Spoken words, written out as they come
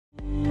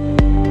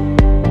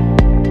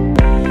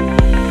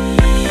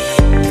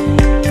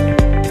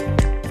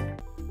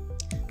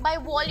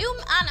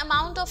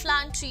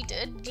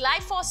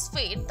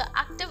glyphosate, the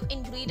active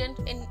ingredient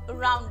in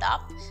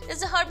Roundup, is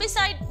the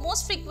herbicide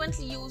most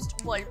frequently used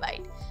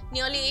worldwide.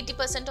 Nearly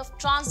 80% of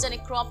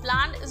transgenic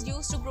cropland is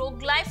used to grow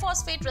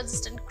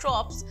glyphosate-resistant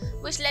crops,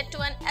 which led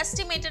to an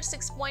estimated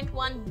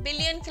 6.1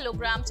 billion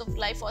kilograms of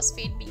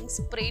glyphosate being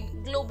sprayed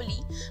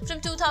globally from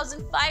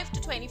 2005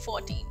 to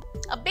 2014.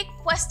 A big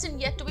question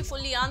yet to be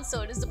fully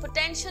answered is the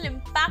potential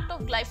impact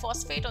of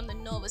glyphosate on the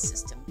nervous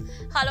system.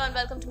 Hello and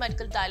welcome to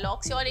Medical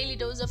Dialogues, your daily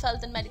dose of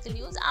health and medical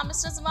news. I'm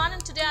Mr. Zaman,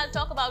 and today I'll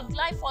talk about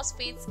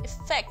glyphosate's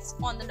effects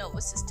on the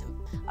nervous system.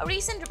 A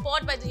recent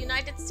report by the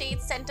United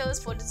States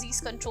Centers for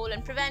Disease Control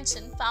and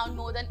Prevention found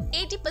more than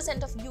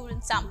 80% of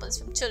urine samples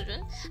from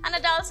children and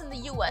adults in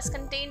the US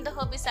contained the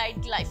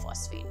herbicide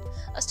glyphosate.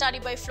 A study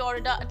by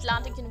Florida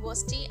Atlantic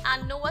University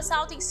and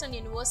Southeastern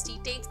University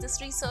takes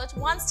this research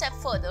one step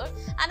further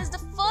and is the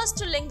first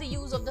to link the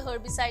use of the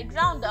herbicide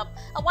Roundup,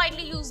 a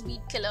widely used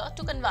weed killer,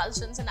 to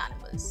convulsions in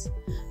animals.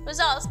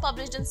 Results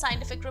published in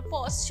scientific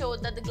reports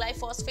showed that the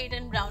glyphosate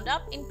in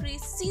Roundup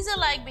increased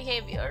seizure-like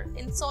behavior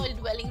in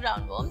soil-dwelling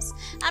roundworms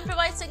and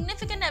provides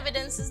significant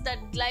evidences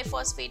that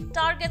glyphosate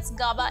targets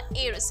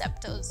GABA-A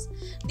receptors.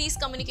 These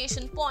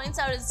communication points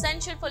are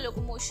essential for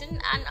locomotion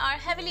and are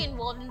heavily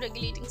involved in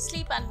regulating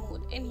sleep and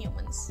mood in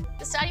humans.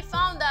 The study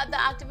found that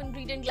the active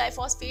ingredient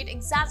glyphosate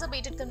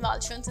exacerbated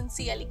convulsions in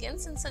C.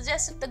 elegans and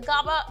suggested the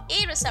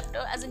GABA-A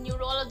receptor as a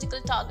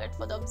neurological target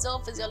for the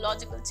observed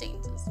physiological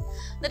changes.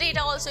 The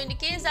data also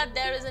indicates that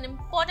there is an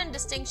important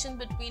distinction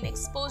between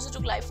exposure to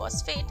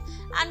glyphosate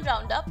and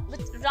Roundup,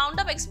 with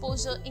Roundup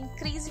exposure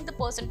increasing the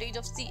percentage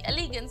of C.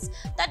 elegans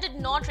that did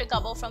not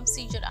recover from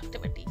seizure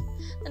activity.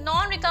 The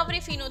non-recovery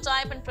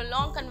phenotype and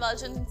prolonged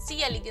convulsions in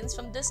C. elegans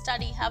from this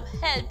study have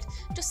helped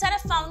to set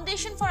a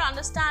foundation for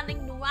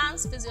understanding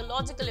nuanced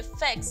physiological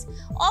effects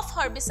of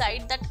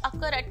herbicide that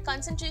occur at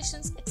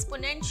concentrations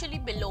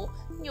exponentially below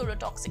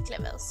neurotoxic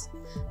levels.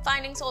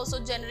 Findings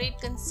also generate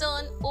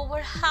concern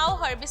over how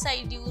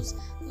herbicide use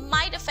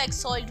might affect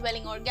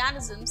soil-dwelling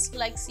organisms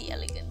like C.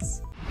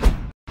 elegans.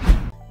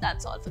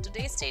 That's all for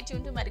today. Stay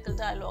tuned to Medical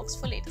Dialogues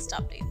for latest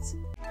updates.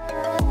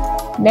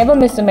 Never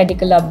miss a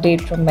medical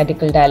update from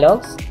Medical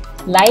Dialogues.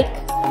 Like,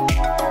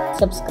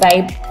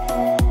 subscribe,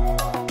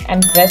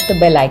 and press the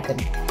bell icon.